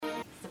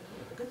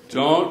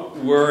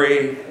Don't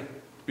worry,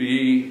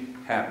 be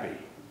happy.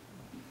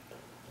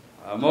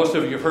 Most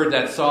of you have heard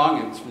that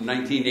song. It's from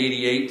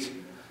 1988.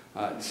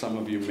 Some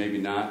of you maybe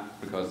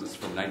not, because it's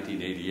from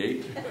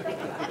 1988.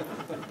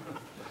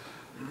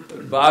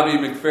 Bobby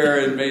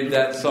McFerrin made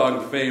that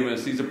song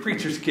famous. He's a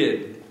preacher's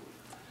kid.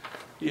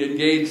 He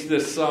engaged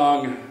this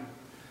song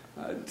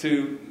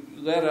to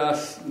let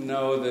us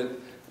know that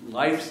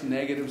life's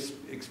negative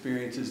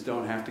experiences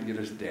don't have to get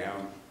us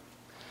down.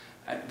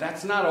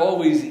 That's not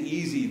always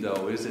easy,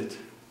 though, is it?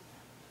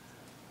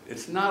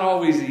 It's not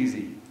always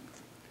easy.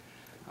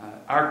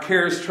 Our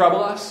cares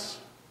trouble us.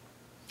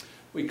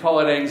 We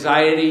call it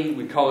anxiety.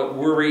 We call it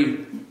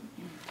worry.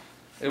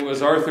 It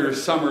was Arthur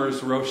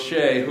Summers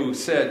Roche who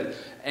said,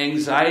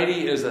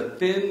 "Anxiety is a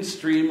thin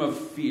stream of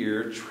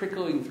fear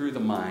trickling through the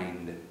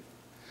mind.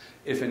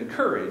 If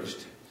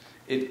encouraged,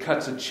 it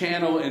cuts a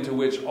channel into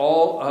which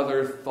all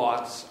other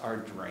thoughts are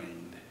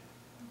drained."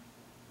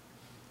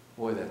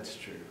 Boy, that's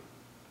true.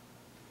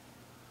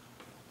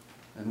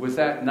 And with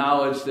that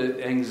knowledge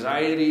that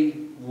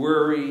anxiety,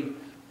 worry,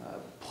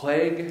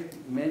 plague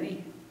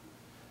many,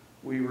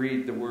 we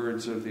read the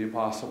words of the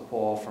Apostle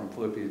Paul from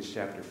Philippians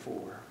chapter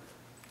 4.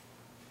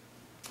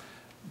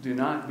 Do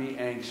not be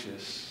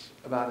anxious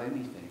about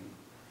anything,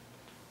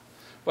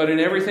 but in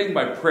everything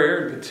by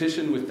prayer and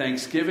petition with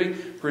thanksgiving,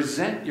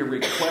 present your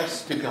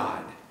requests to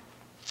God.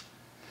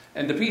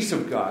 And the peace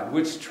of God,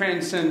 which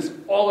transcends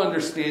all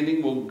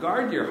understanding, will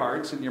guard your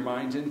hearts and your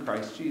minds in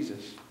Christ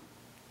Jesus.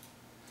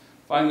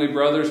 Finally,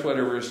 brothers,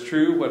 whatever is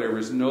true, whatever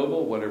is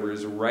noble, whatever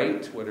is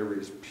right, whatever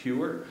is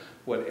pure,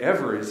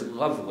 whatever is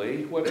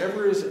lovely,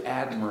 whatever is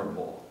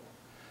admirable,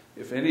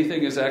 if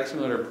anything is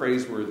excellent or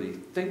praiseworthy,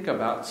 think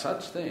about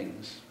such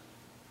things.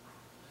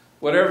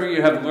 Whatever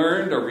you have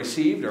learned or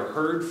received or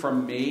heard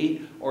from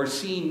me or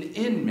seen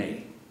in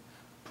me,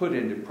 put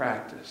into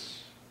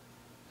practice,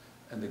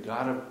 and the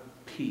God of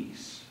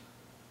peace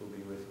will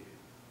be with you.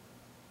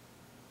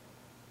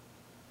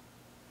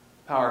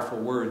 Powerful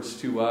words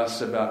to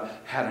us about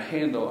how to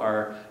handle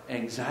our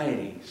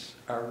anxieties,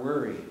 our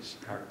worries,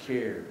 our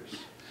cares.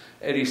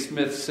 Eddie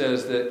Smith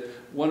says that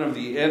one of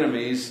the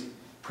enemy's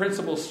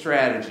principal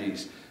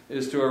strategies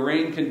is to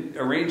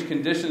arrange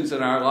conditions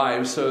in our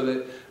lives so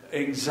that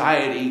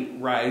anxiety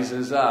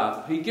rises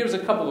up. He gives a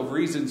couple of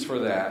reasons for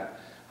that.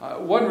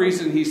 One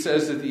reason he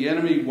says that the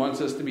enemy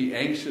wants us to be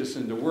anxious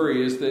and to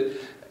worry is that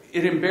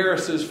it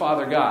embarrasses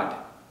Father God.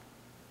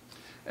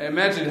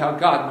 Imagine how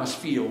God must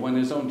feel when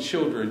his own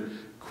children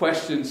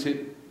questions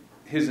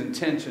his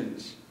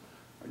intentions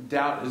or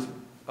doubt his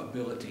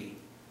ability.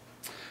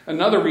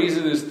 Another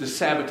reason is to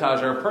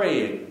sabotage our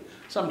praying.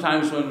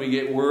 Sometimes when we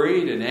get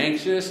worried and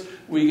anxious,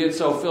 we get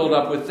so filled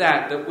up with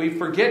that we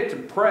forget to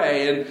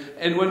pray.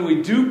 And when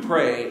we do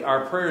pray,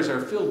 our prayers are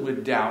filled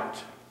with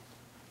doubt.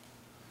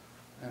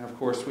 And of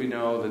course, we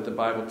know that the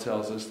Bible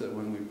tells us that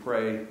when we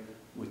pray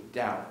with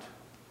doubt,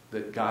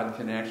 that God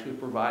can actually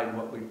provide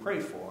what we pray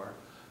for.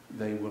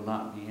 They will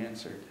not be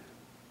answered.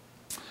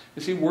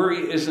 You see,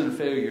 worry isn't a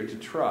failure to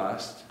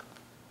trust.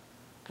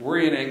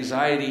 Worry and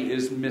anxiety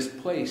is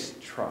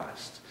misplaced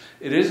trust.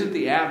 It isn't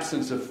the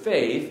absence of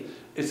faith.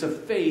 It's a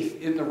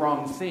faith in the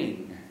wrong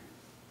thing.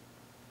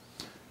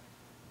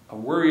 A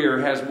worrier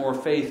has more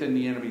faith in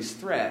the enemy's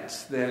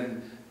threats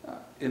than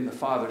in the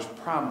Father's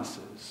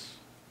promises.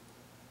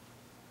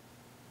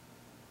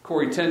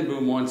 Corrie ten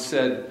Boom once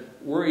said,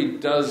 "Worry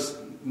does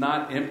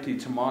not empty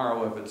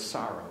tomorrow of its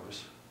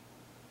sorrows.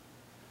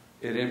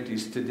 It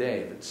empties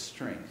today of its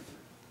strength."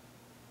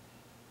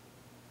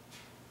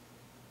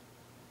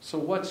 So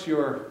what's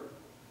your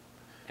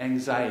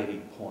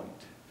anxiety point?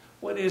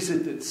 What is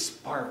it that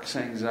sparks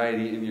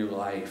anxiety in your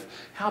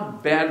life? How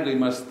badly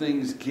must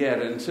things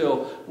get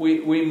until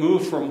we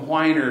move from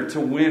whiner to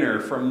winner,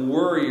 from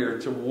worrier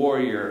to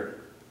warrior?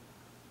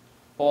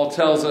 Paul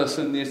tells us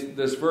in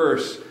this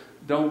verse,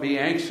 don't be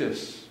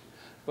anxious,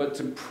 but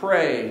to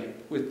pray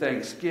with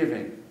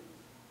thanksgiving.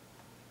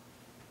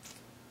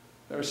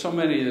 There are so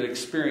many that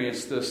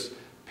experience this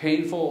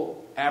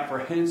painful,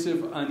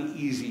 apprehensive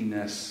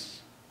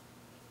uneasiness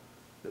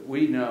that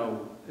we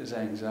know is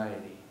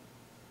anxiety.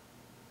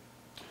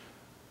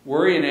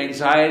 Worry and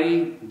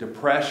anxiety,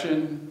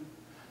 depression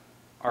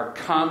are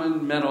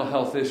common mental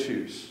health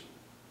issues.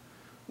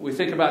 When we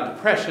think about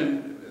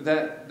depression,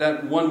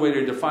 that one way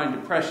to define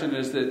depression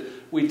is that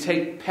we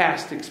take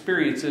past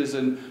experiences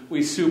and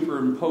we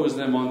superimpose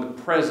them on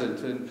the present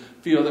and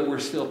feel that we're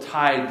still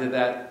tied to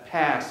that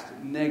past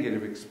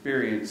negative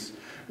experience.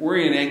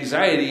 Worry and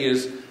anxiety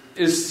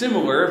is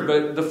similar,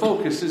 but the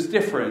focus is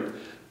different.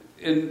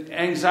 In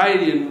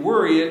anxiety and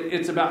worry,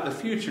 it's about the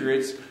future.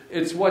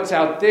 It's what's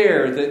out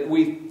there that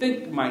we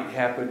think might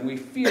happen, we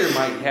fear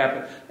might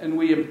happen, and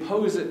we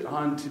impose it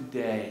on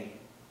today.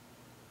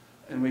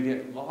 And we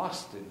get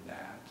lost in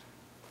that.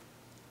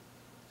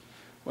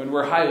 When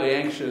we're highly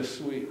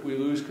anxious, we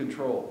lose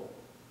control.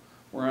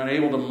 We're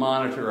unable to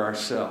monitor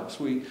ourselves.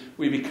 We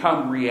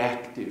become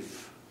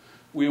reactive.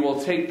 We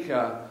will take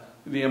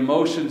the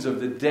emotions of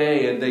the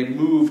day and they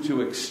move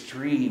to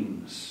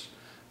extremes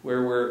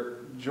where we're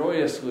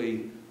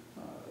joyously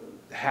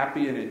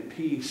happy and at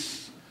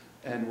peace,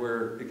 and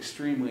we're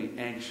extremely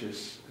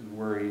anxious and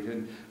worried,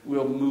 and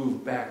we'll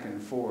move back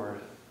and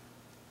forth.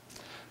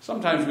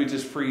 Sometimes we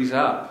just freeze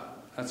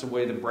up. That's the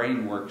way the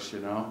brain works,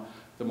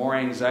 The more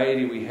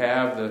anxiety we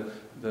have,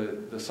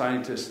 the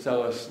scientists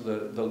tell us,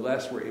 the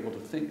less we're able to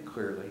think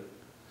clearly.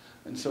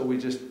 And so we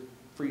just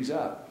freeze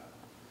up,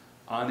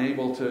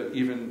 unable to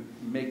even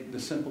make the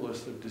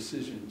simplest of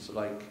decisions,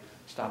 like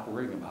stop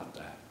worrying about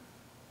that.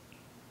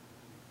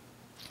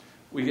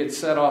 We get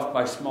set off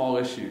by small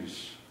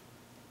issues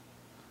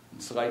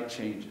and slight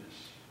changes.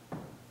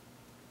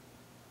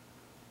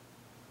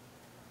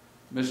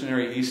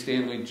 Missionary E.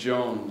 Stanley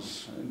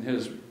Jones, in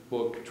his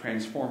book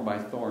Transformed by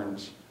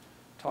Thorns,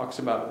 talks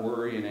about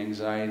worry and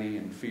anxiety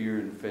and fear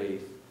and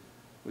faith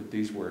with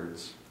these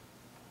words.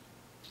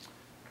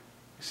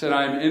 He said,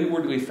 "I am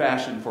inwardly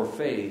fashioned for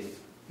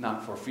faith,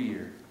 not for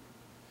fear.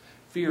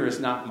 Fear is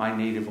not my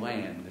native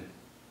land.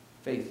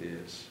 Faith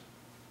is.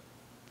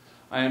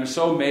 I am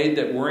so made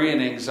that worry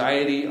and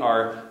anxiety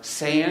are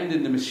sand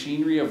in the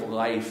machinery of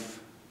life.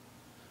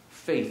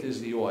 Faith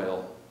is the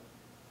oil.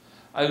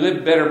 I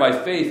live better by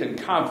faith and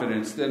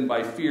confidence than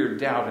by fear,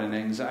 doubt, and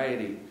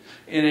anxiety.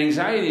 In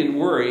anxiety and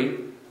worry,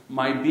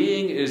 my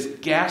being is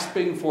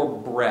gasping for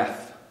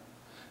breath.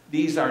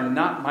 These are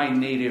not my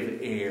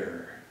native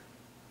air.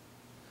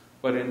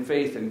 But in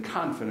faith and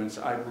confidence,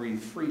 I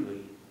breathe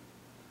freely,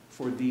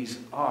 for these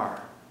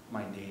are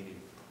my native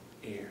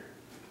air."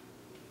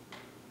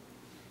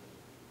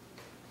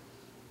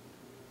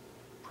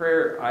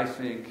 Prayer, I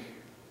think,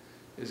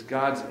 is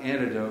God's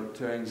antidote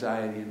to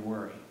anxiety and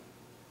worry.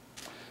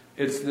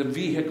 It's the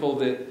vehicle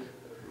that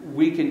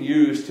we can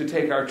use to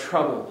take our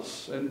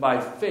troubles and by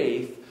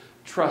faith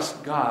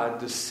trust God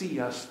to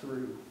see us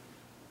through.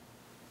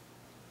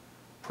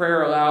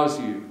 Prayer allows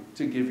you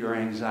to give your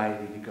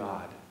anxiety to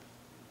God.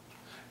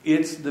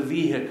 It's the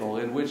vehicle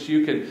in which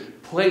you can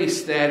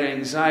place that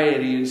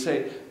anxiety and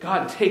say,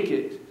 "God, take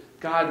it.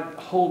 God,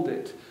 hold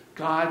it.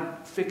 God,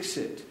 fix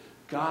it.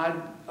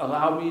 God,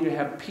 allow me to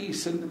have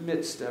peace in the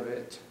midst of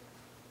it."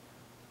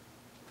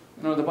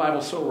 The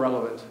Bible's so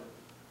relevant.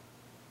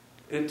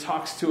 It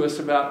talks to us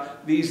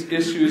about these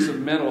issues of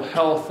mental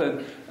health,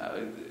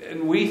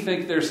 and we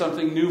think there's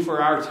something new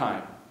for our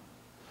time.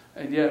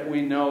 And yet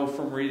we know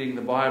from reading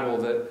the Bible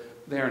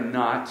that they are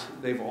not.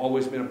 They've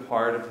always been a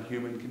part of the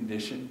human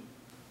condition.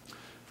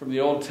 From the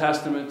Old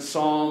Testament,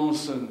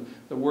 Psalms, and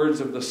the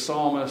words of the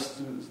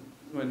psalmist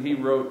when he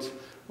wrote,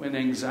 "When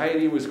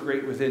anxiety was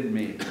great within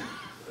me,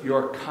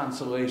 your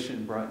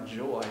consolation brought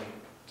joy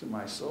to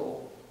my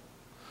soul."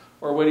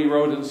 Or when he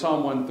wrote in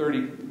Psalm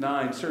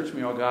 139, "Search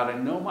me, O God,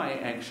 and know my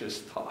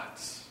anxious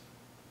thoughts.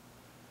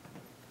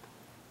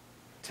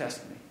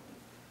 Test me.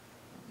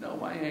 Know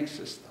my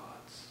anxious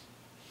thoughts."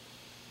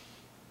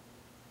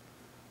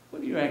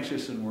 What are you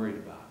anxious and worried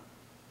about?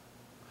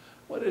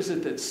 What is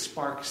it that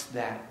sparks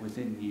that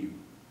within you?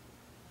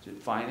 Is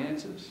it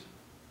finances?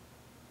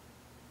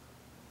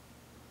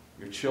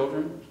 Your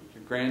children,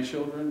 your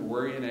grandchildren,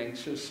 worry and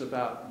anxious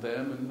about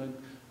them and the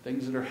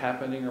things that are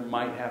happening or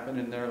might happen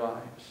in their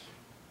lives?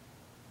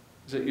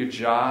 Is it your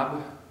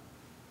job?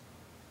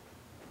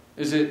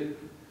 Is it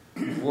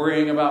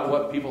worrying about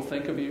what people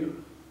think of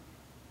you?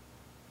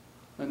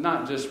 And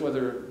not just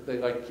whether they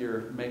like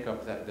your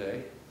makeup that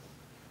day,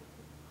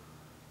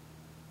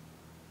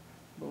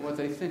 but what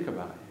they think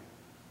about you.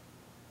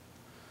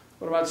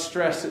 What about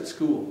stress at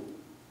school?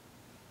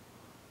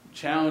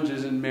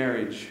 Challenges in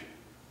marriage?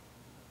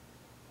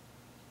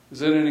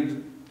 Is it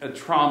a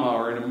trauma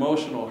or an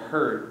emotional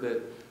hurt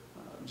that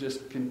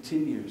just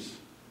continues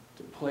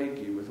to plague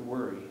you with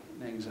worry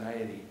and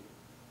anxiety?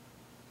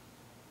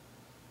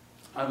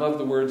 I love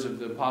the words of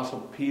the Apostle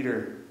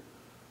Peter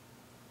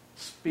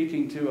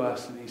speaking to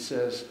us, and he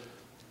says,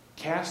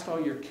 "Cast all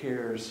your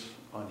cares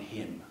on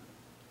him,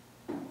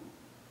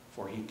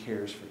 for he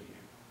cares for you."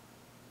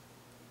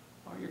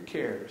 All your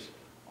cares,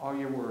 all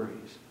your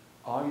worries,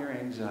 all your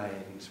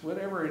anxieties,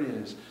 whatever it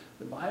is,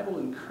 the Bible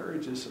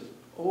encourages us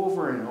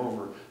over and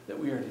over that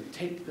we are to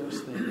take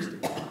those things to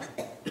God,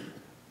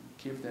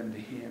 give them to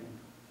him.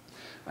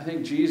 I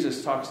think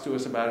Jesus talks to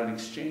us about an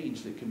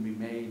exchange that can be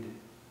made.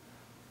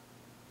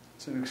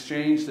 It's an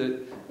exchange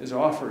that is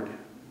offered.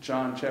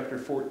 John chapter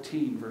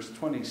 14, verse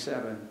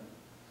 27.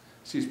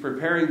 As he's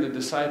preparing the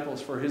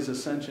disciples for his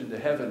ascension to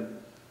heaven,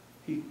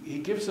 he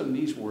gives them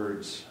these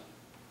words.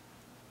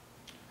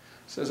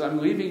 He says, "I'm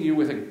leaving you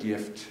with a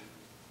gift,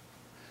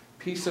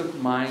 peace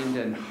of mind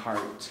and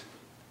heart.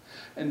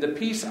 And the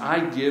peace I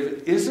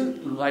give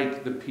isn't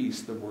like the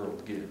peace the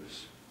world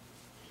gives.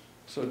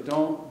 So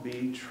don't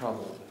be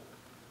troubled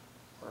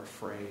or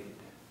afraid."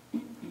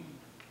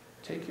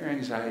 Take your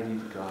anxiety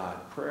to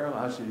God. Prayer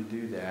allows you to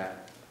do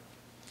that.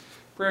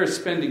 Prayer is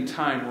spending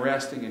time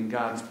resting in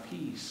God's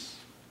peace.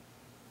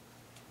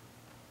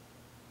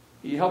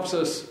 He helps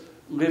us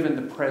live in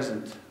the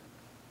present.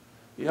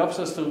 He helps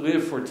us to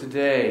live for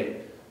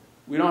today.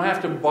 We don't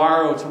have to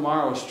borrow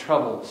tomorrow's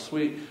troubles.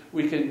 We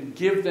can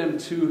give them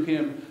to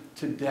him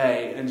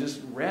today and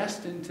just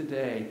rest in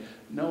today,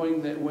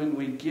 knowing that when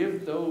we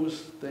give those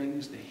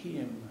things to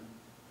him,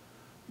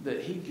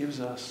 that he gives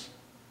us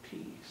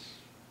peace.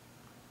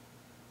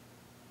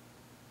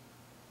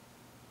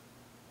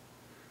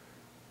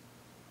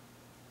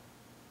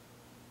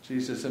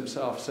 Jesus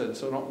himself said,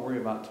 so don't worry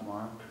about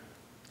tomorrow.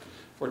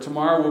 For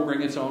tomorrow will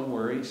bring its own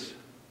worries.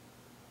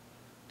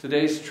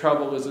 Today's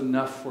trouble is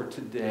enough for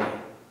today.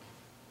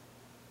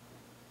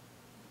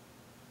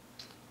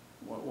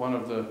 One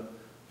of the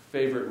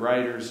favorite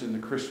writers in the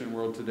Christian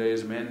world today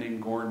is a man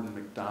named Gordon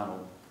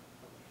MacDonald.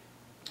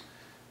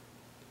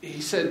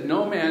 He said,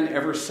 no man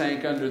ever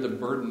sank under the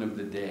burden of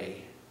the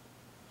day.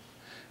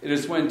 It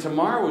is when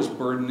tomorrow's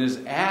burden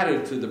is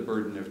added to the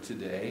burden of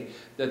today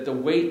that the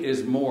weight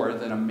is more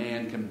than a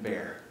man can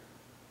bear.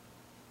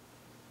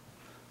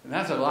 And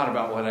that's a lot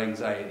about what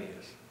anxiety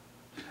is.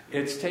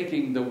 It's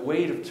taking the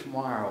weight of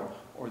tomorrow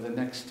or the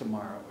next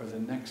tomorrow or the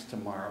next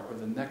tomorrow or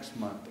the next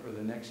month or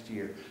the next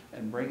year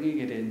and bringing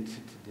it into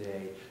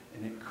today,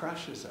 and it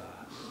crushes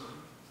us.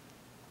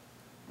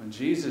 When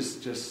Jesus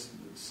just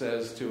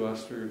says to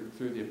us through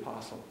the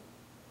apostle,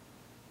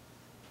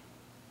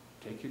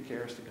 take your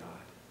cares to God.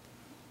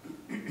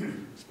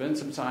 Spend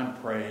some time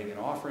praying and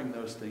offering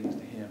those things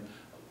to him.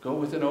 Go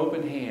with an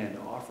open hand,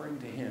 offering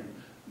to him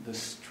the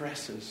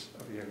stresses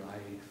of your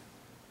life.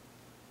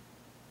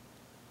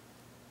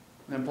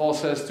 And then Paul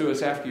says to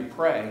us, after you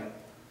pray,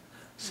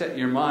 set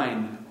your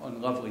mind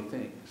on lovely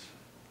things.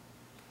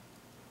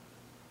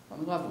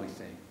 On lovely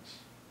things.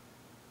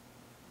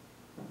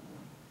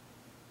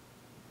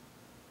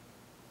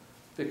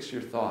 Fix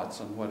your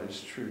thoughts on what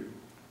is true,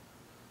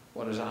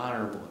 what is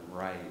honorable and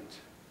right.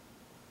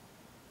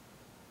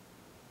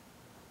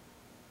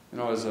 You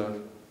know, as a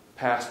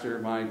pastor,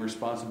 my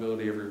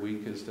responsibility every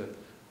week is to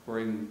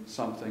bring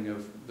something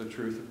of the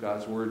truth of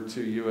God's Word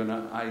to you. And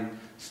I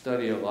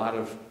study a lot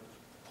of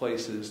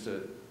places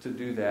to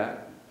do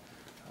that.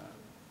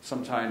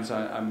 Sometimes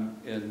I'm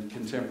in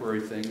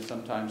contemporary things.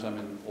 Sometimes I'm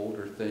in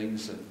older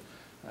things and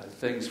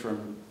things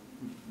from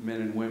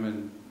men and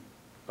women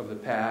of the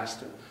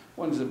past.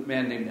 One's a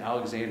man named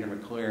Alexander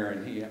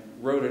McLaren. He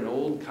wrote an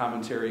old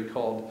commentary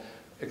called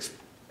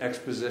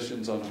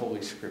Expositions on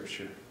Holy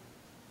Scripture.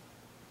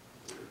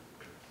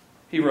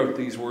 He wrote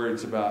these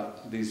words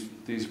about these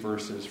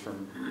verses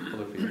from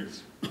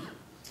Philippians.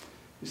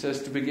 He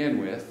says, to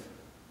begin with,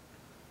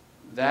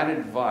 that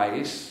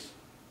advice,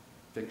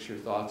 fix your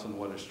thoughts on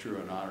what is true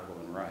and honorable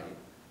and right,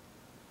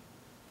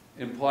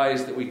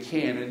 implies that we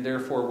can, and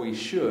therefore we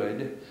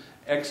should,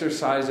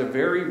 exercise a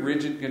very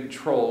rigid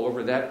control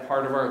over that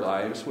part of our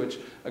lives which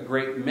a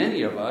great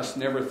many of us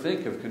never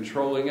think of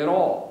controlling at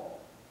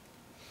all.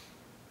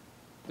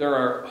 There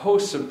are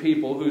hosts of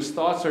people whose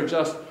thoughts are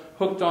just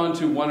hooked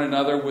onto one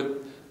another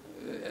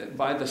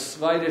by the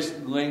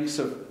slightest links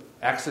of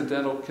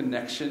accidental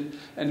connection,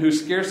 and who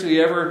scarcely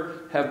ever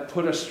have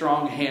put a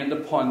strong hand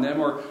upon them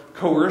or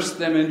coerced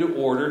them into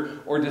order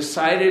or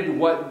decided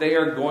what they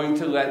are going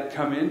to let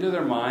come into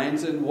their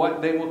minds and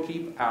what they will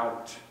keep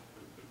out.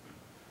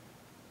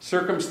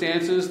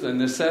 Circumstances, the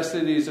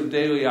necessities of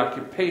daily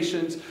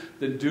occupations,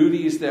 the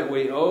duties that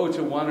we owe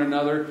to one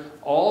another,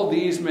 all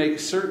these make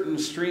certain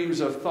streams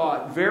of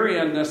thought very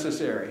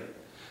unnecessary,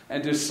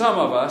 and to some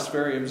of us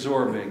very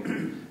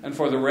absorbing. And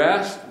for the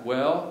rest,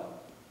 well,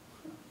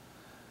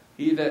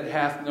 he that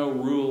hath no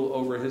rule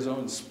over his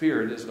own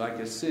spirit is like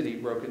a city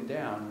broken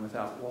down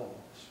without walls.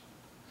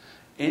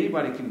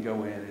 Anybody can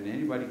go in and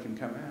anybody can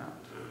come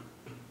out.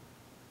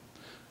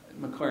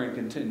 McLaren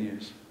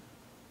continues,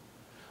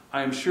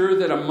 I am sure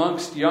that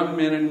amongst young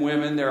men and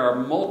women there are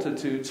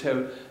multitudes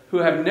who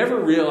have never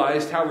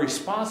realized how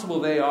responsible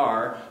they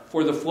are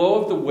for the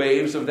flow of the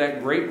waves of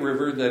that great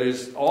river that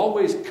is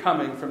always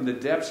coming from the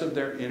depths of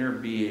their inner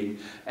being,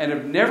 and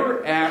have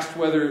never asked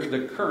whether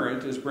the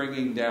current is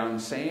bringing down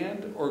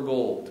sand or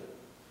gold.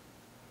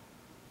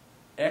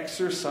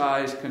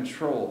 Exercise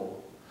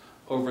control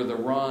over the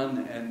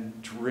run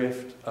and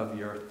drift of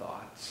your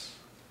thoughts.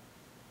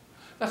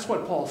 That's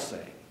what Paul's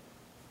saying.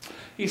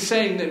 He's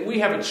saying that we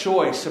have a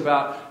choice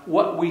about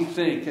what we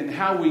think and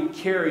how we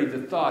carry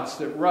the thoughts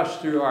that rush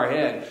through our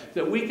head.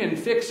 That we can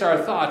fix our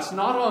thoughts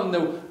not on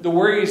the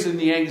worries and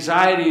the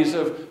anxieties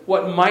of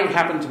what might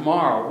happen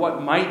tomorrow,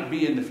 what might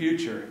be in the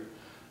future.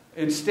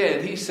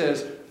 Instead, he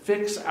says,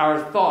 fix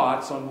our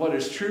thoughts on what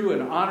is true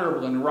and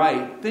honorable and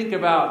right. Think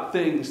about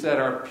things that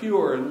are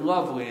pure and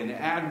lovely and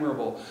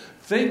admirable.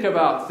 Think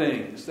about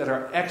things that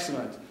are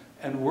excellent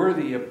and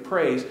worthy of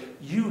praise.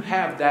 You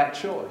have that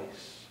choice.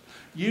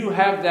 You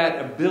have that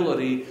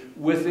ability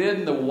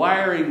within the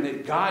wiring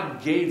that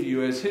God gave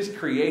you as His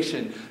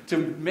creation to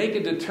make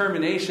a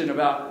determination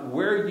about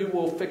where you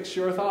will fix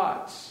your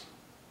thoughts.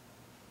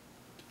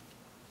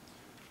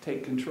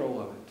 Take control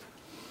of it.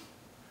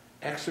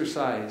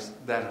 Exercise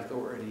that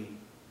authority.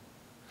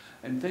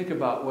 And think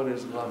about what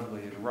is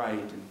lovely and right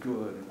and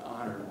good and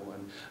honorable.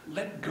 And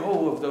let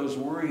go of those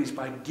worries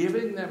by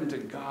giving them to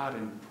God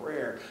in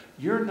prayer.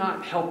 You're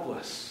not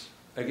helpless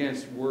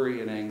against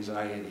worry and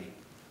anxiety.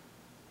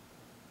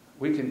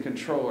 We can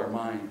control our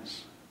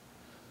minds.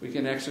 We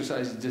can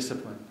exercise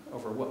discipline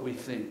over what we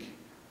think.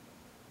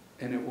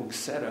 And it will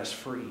set us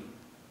free.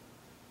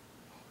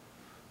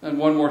 And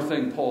one more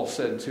thing Paul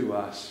said to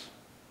us.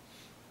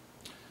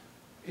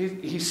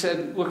 He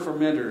said, look for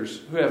mentors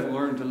who have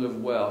learned to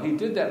live well. He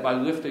did that by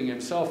lifting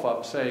himself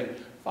up, saying,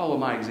 follow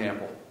my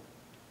example.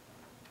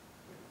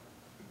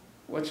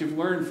 What you've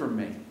learned from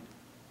me,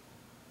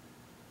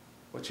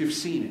 what you've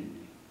seen in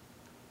me,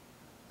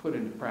 put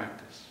into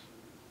practice.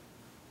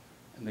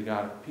 And the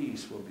God of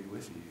peace will be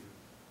with you.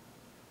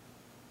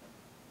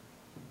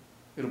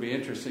 It'll be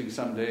interesting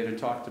someday to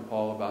talk to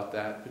Paul about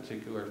that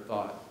particular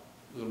thought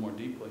a little more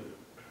deeply.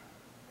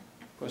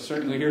 But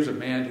certainly here's a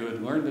man who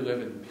had learned to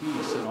live in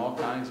peace in all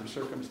kinds of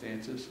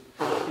circumstances.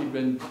 He'd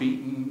been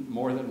beaten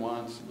more than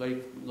once,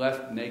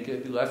 left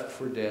naked, left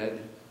for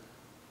dead.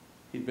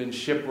 He'd been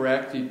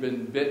shipwrecked. He'd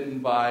been bitten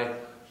by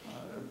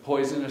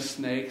poisonous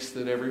snakes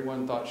that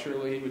everyone thought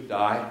surely he would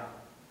die.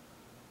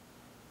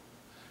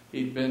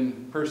 He'd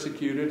been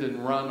persecuted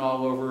and run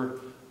all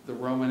over the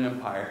Roman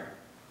Empire,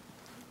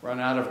 run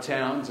out of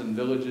towns and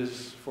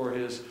villages for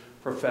his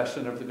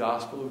profession of the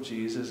gospel of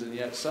Jesus, and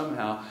yet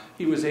somehow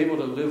he was able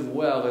to live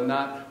well and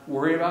not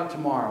worry about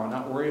tomorrow,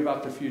 not worry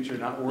about the future,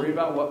 not worry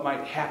about what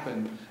might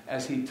happen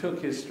as he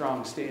took his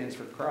strong stands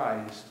for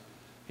Christ.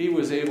 He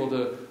was able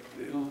to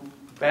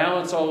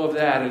balance all of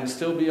that and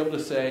still be able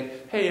to say,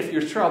 hey, if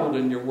you're troubled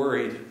and you're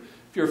worried,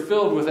 if you're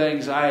filled with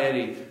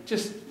anxiety,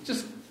 just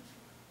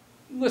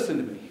listen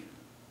to me.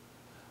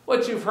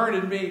 What you've heard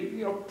in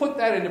me, put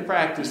that into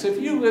practice.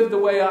 If you live the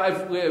way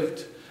I've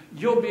lived,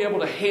 you'll be able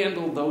to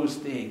handle those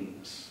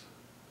things.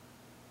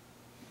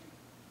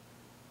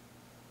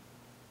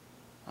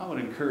 I would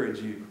encourage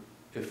you,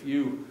 if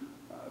you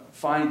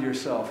find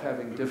yourself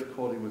having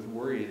difficulty with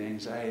worry and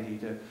anxiety,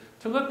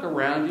 to look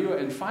around you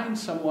and find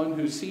someone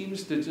who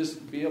seems to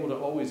just be able to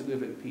always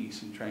live at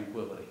peace and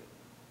tranquility,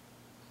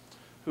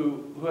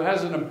 who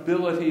has an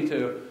ability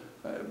to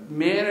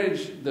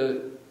manage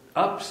the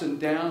ups and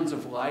downs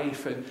of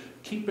life and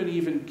keep an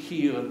even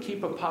keel and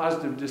keep a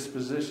positive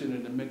disposition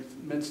in the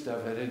midst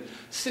of it, and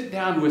sit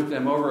down with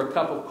them over a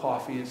cup of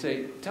coffee and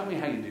say, tell me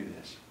how you do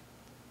this.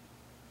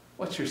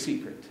 What's your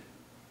secret?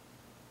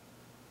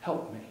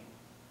 Help me.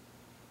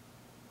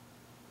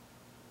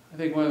 I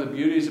think one of the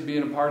beauties of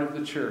being a part of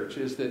the church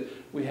is that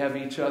we have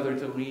each other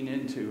to lean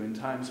into in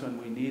times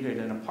when we need it,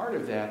 and a part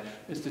of that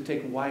is to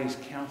take wise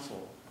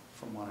counsel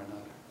from one another.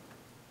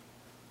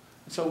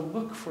 So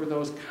look for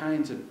those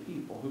kinds of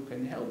people who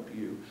can help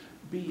you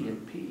be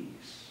at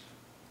peace,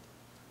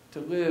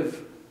 to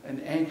live an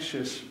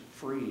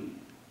anxious-free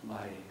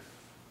life.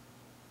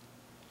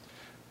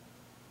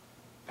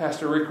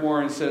 Pastor Rick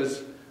Warren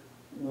says,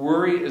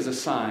 worry is a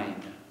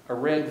sign, a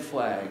red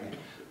flag,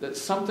 that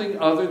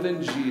something other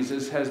than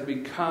Jesus has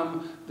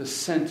become the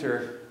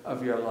center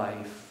of your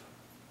life.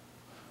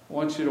 I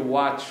want you to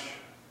watch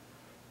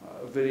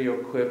a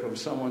video clip of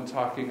someone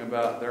talking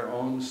about their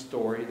own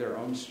story, their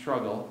own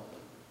struggle.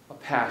 A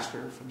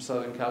pastor from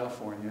Southern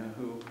California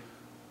who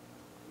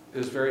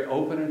is very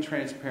open and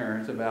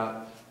transparent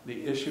about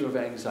the issue of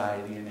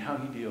anxiety and how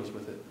he deals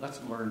with it. Let's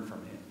learn from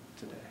him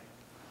today.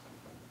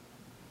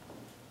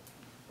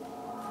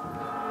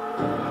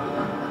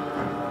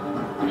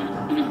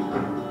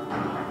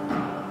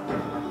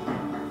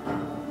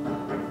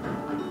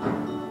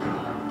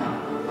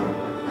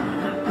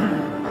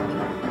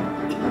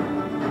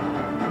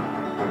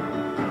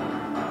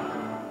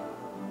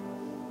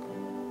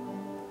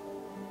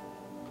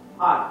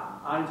 Hi,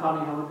 I'm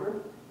Tommy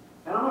Helliker,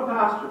 and I'm a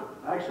pastor.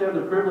 I actually have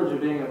the privilege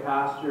of being a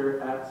pastor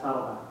at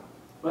Saddleback.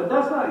 But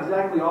that's not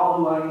exactly all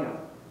who I am.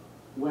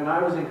 When I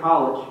was in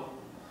college,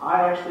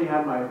 I actually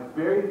had my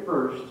very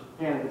first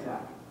panic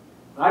attack.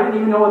 I didn't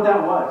even know what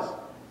that was.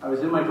 I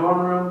was in my dorm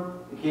room.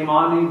 It came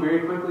on me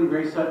very quickly,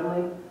 very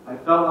suddenly. I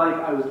felt like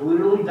I was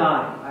literally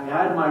dying. I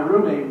had my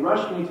roommate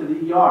rush me to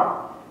the ER.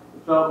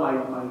 I felt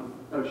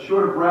I was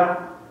short of breath.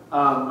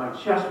 My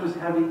chest was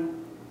heavy.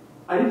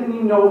 I didn't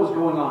even know what was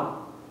going on.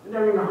 I'd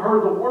never even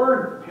heard the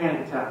word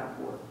panic attack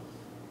before.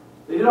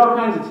 They did all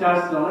kinds of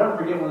tests, and I'll never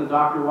forget when the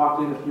doctor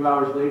walked in a few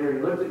hours later. He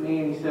looked at me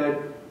and he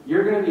said,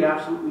 "You're going to be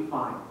absolutely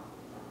fine."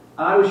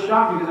 And I was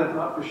shocked because I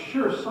thought for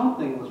sure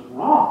something was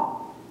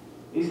wrong.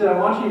 He said, "I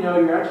want you to know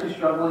you're actually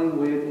struggling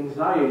with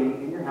anxiety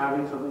and you're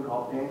having something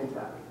called panic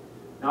attack."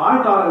 Now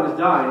I thought I was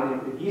dying,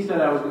 and he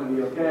said I was going to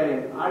be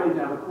okay, and I didn't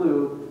have a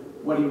clue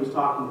what he was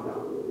talking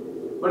about.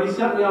 But he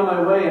sent me on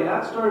my way, and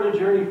that started a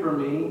journey for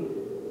me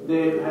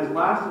that has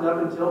lasted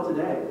up until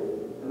today.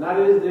 And that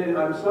is that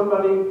I'm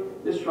somebody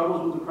that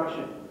struggles with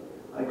depression.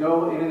 I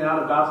go in and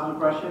out of bouts of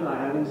depression, I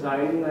have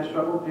anxiety, and I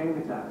struggle with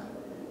panic attacks.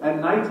 At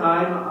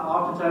nighttime,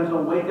 oftentimes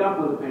I'll wake up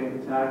with a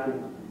panic attack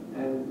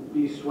and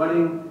be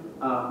sweating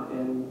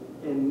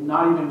and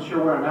not even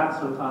sure where I'm at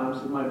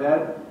sometimes in my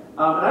bed. And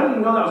I didn't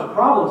even know that was a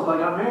problem until I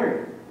got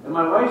married. And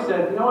my wife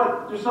said, "You know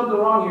what, there's something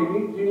wrong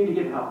here, you need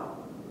to get help."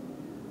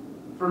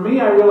 For me,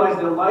 I realized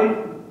that life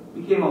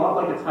became a lot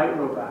like a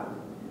tightrope act.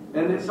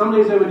 And that some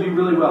days I would do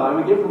really well. I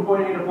would get from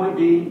point A to point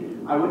B,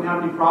 I wouldn't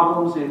have any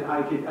problems, and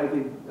I could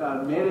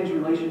manage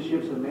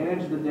relationships and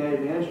manage the day,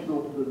 manage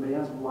the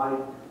demands of life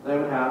that I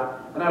would have.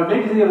 And I would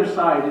make it to the other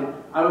side, and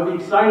I would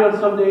be excited on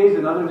some days,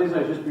 and other days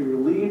I'd just be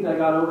relieved I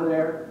got over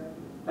there.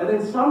 And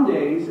then some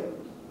days,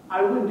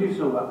 I wouldn't do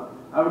so well.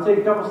 I would take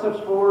a couple steps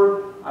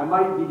forward. I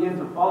might begin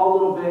to fall a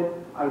little bit.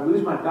 I would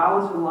lose my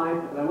balance in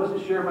life, and I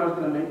wasn't sure if I was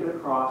going to make it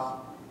across.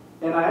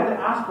 And I had to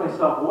ask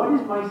myself, what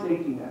is my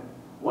safety net?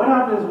 What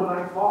happens when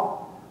I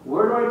fall?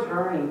 Where do I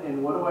turn,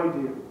 and what do I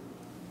do?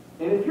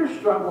 And if you're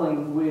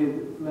struggling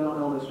with mental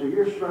illness, or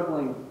you're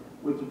struggling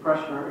with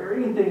depression, or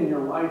anything in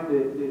your life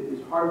that is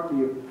hard for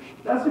you,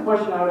 that's the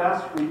question I would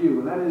ask for you,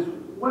 and that is,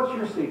 what's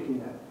your safety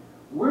net?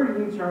 Where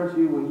do you turn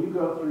to when you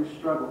go through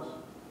struggles?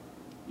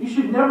 You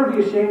should never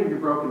be ashamed of your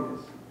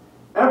brokenness.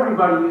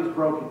 Everybody is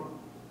broken.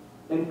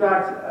 In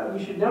fact,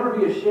 you should never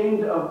be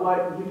ashamed of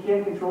what you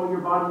can't control your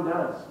body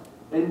does.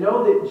 And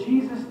know that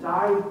Jesus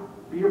died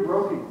for your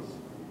brokenness.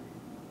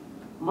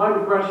 My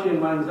depression,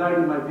 my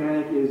anxiety, my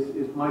panic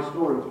is my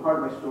story. It's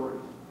part of my story.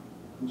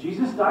 And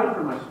Jesus died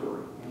for my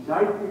story. He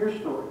died for your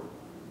story.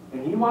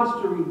 And He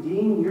wants to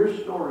redeem your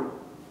story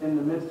in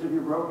the midst of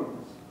your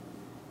brokenness.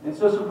 And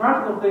so some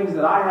practical things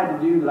that I had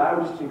to do that I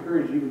would just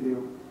encourage you to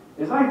do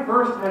is I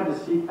first had to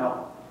seek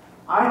help.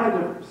 I had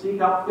to seek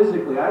help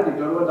physically. I had to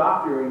go to a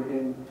doctor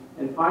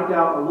and find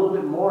out a little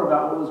bit more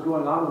about what was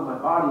going on with my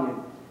body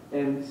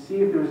and see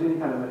if there was any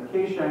kind of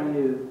medication I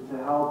needed to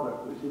help, or if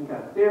there was any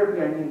kind of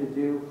therapy I needed to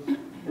do.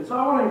 And so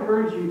I want to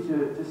encourage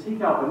you to seek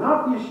help and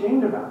not be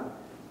ashamed about it.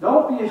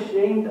 Don't be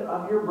ashamed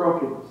of your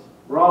brokenness.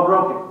 We're all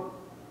broken.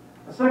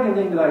 The second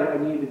thing that I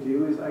need to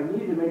do is I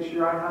need to make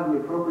sure I have the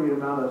appropriate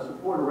amount of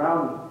support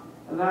around me.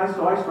 And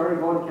so I started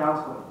going to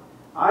counseling.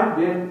 I've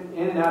been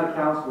in and out of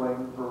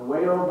counseling for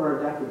way over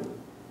a decade.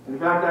 In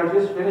fact, I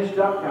just finished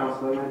up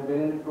counseling. I've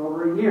been in it for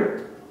over a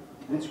year.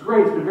 And it's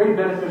great. It's been very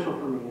beneficial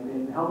for me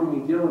in helping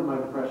me deal with my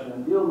depression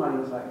and deal with my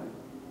anxiety.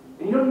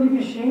 And you don't need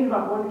to be ashamed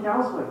about going to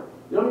counseling.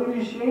 You don't need to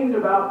be ashamed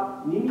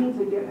about needing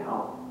to get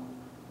help.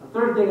 The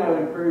third thing I would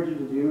encourage you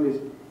to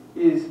do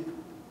is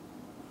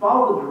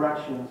follow the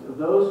directions of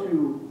those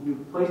who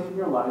you've placed in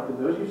your life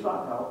and those you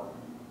sought help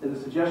and the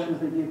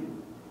suggestions they give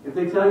you. If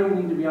they tell you you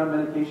need to be on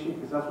medication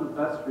because that's what's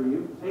best for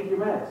you, take your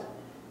meds.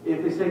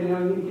 If they say, you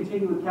need to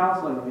continue with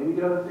counseling, maybe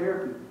go to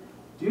therapy,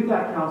 do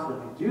that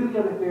counseling. Do the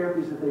other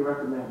therapies that they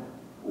recommend.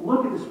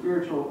 Look at the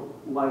spiritual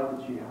life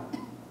that you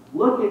have.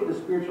 Look at the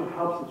spiritual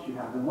helps that you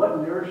have and what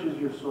nourishes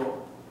your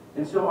soul.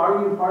 And so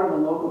are you part of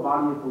a local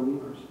body of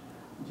believers?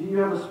 Do you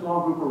have a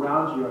small group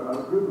around you,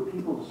 a group of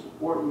people to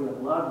support you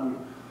and love you?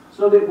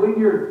 So that when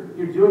you're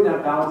doing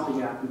that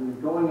balancing act and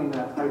you're going in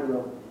that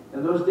tightrope,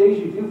 and those days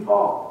you do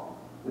fall,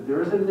 that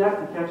there is a net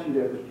to catch you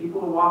there. There's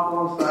people to walk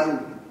alongside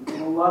of you,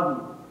 people to love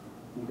you.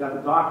 You've got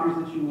the doctors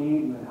that you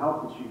need and the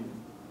help that you need.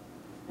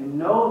 And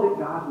know that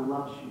God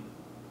loves you.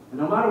 And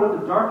no matter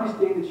what the darkest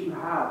day that you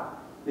have,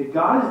 that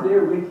God is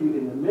there with you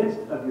in the midst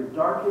of your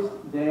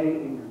darkest day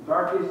and your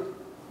darkest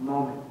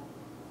moment.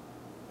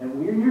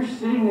 And when you're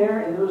sitting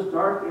there in those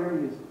dark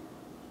areas,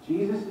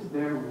 Jesus is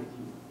there with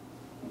you.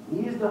 And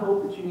He is the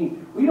hope that you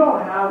need. We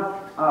don't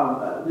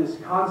have this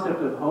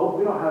concept of hope.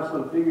 We don't have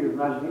some figurative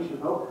imagination of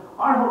hope.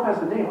 Our hope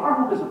has a name. Our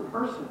hope is a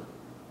person.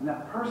 And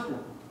that person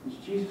is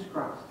Jesus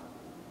Christ.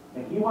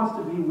 And He wants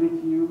to be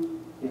with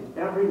you in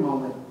every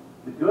moment,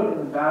 the good and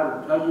the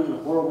bad, the ugly,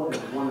 the horrible, and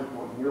the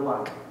wonderful in your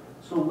life.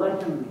 So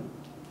let Him be.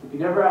 If you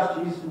never asked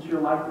Jesus into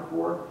your life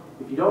before,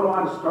 if you don't know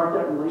how to start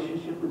that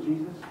relationship with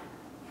Jesus,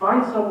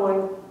 find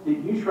someone that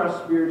you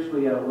trust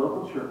spiritually at a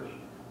local church,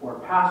 or a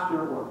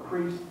pastor, or a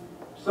priest,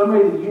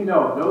 somebody that you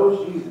know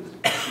knows Jesus,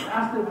 and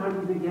ask them how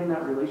you begin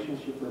that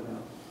relationship with Him,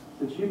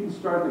 so that you can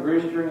start the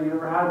greatest journey you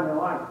ever had in your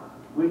life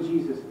with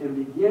Jesus, and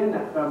begin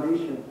that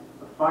foundation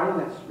of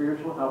finding that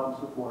spiritual help and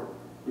support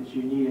that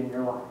you need in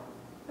your life.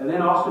 And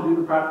then also do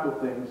the practical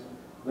things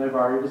that I've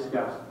already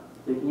discussed,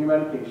 taking your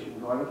medication,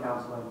 going to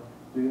counseling,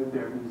 doing the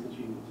therapies that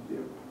you need to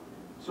do.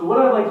 So what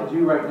I'd like to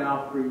do right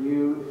now for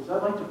you is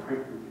I'd like to pray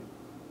for you.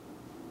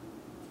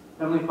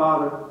 Heavenly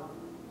Father,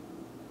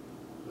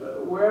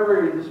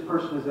 wherever this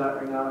person is at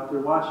right now, if they're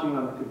watching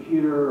on the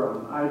computer, or on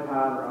an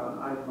iPad, or on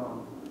an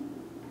iPhone,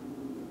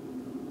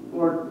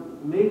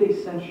 Lord, may they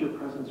sense your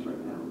presence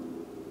right now.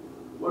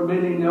 Lord, may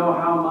they know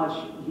how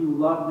much you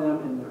love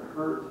them in their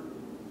hurt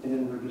and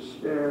in their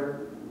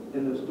despair,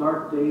 in those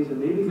dark days, and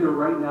maybe they're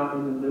right now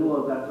in the middle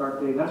of that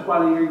dark day. That's why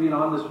they're even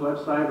on this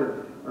website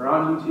or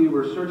on YouTube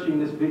or searching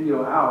this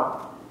video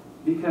out,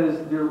 because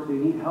they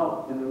need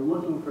help and they're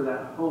looking for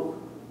that hope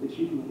that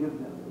you can give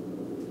them.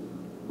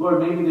 Lord,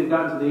 maybe they've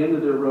gotten to the end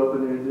of their rope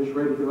and they're just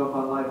ready to give up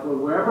on life. Lord,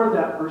 wherever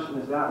that person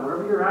is at,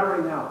 wherever you're at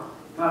right now,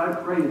 God, I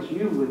pray that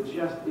you would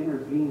just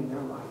intervene in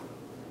their life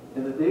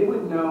and that they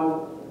would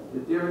know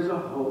that there is a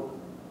hope,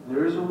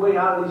 there is a way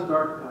out of these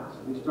dark paths,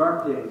 these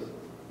dark days,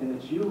 and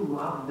that you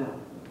love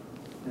them,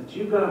 that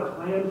you've got a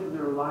plan for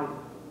their life,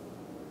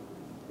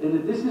 and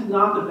that this is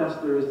not the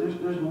best there is.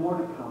 There's more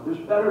to come.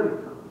 There's better to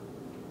come.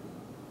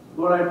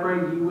 Lord, I pray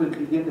you would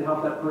begin to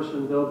help that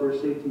person build their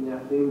safety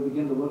net. They would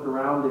begin to look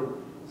around and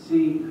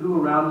see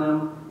who around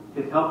them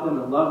could help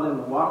them and love them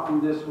and walk through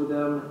this with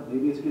them.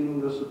 Maybe it's getting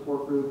into a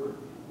support group or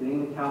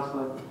getting into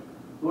counseling.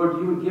 Lord,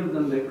 you would give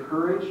them the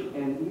courage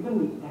and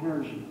even the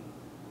energy.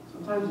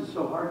 Sometimes it's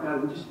so hard,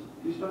 God. We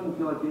just don't even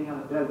feel like getting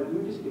out of bed, but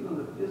you just give them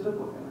the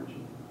physical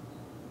energy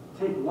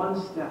take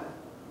one step,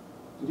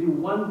 to do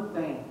one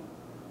thing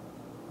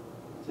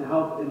to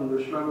help in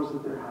the struggles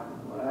that they're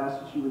having. Lord, I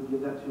ask that you would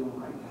give that to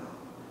them right now.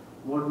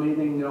 Lord, may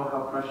they know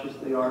how precious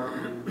they are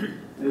to you.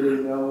 May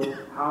they know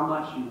how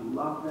much you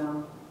love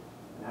them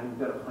and how you've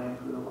got a plan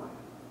for their life.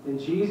 In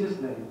Jesus'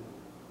 name,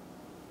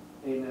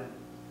 amen.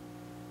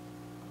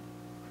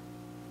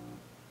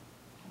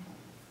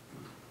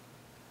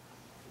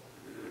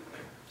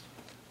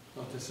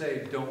 Well, to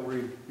say, don't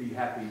worry, be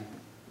happy,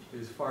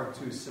 is far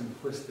too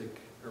simplistic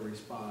a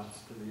response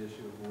to the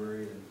issue of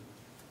worry and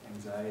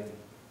anxiety.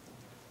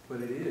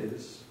 But it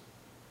is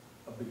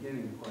a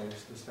beginning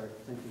place to start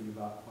thinking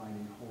about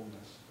finding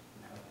wholeness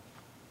in heaven.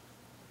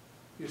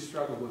 If you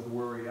struggle with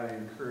worry, I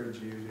encourage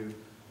you to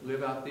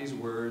live out these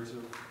words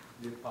of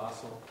the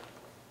apostle.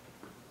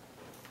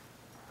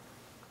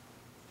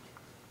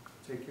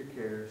 Take your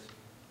cares,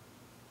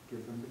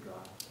 give them to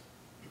God.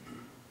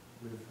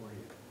 Live for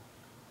you.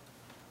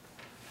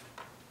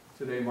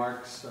 Today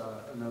marks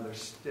another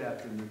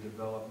step in the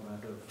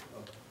development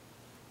of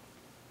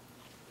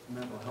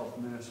mental health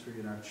ministry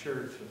in our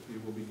church. A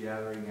few will be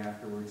gathering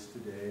afterwards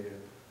today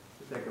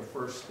to take a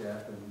first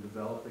step in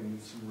developing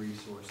some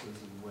resources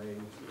and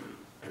ways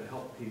to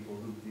help people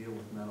who deal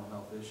with mental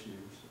health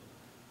issues.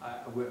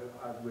 I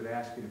would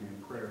ask you to be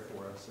in prayer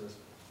for us as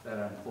that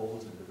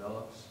unfolds and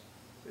develops.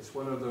 It's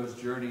one of those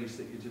journeys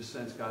that you just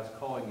sense God's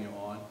calling you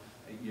on,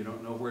 and you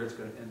don't know where it's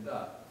going to end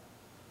up,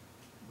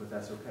 but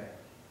that's okay.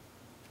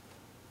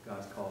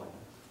 God's calling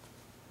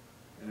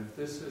you. And if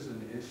this is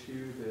an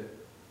issue that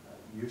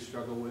you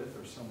struggle with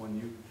or someone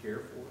you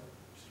care for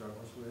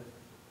struggles with,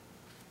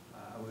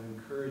 I would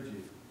encourage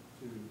you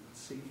to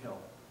seek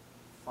help,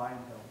 find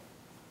help.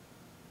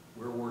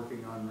 We're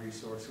working on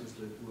resources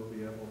that we'll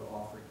be able to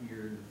offer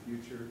here in the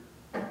future,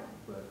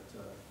 but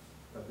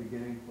a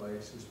beginning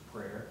place is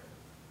prayer.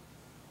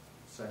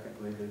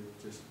 Secondly, to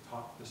just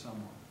talk to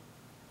someone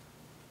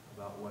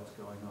about what's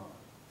going on,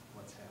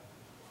 what's happening.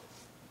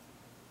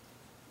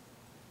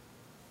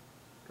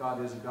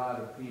 God is a God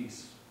of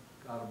peace,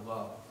 God of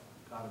love,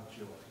 God of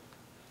joy.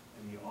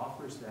 And he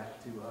offers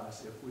that to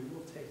us if we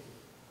will take it.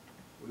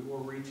 We will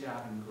reach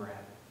out and grab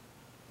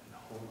it and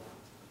hold on to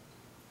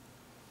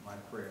it. My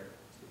prayer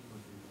is that you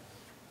will do that.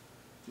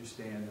 Would you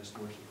stand as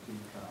worship team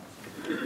comes?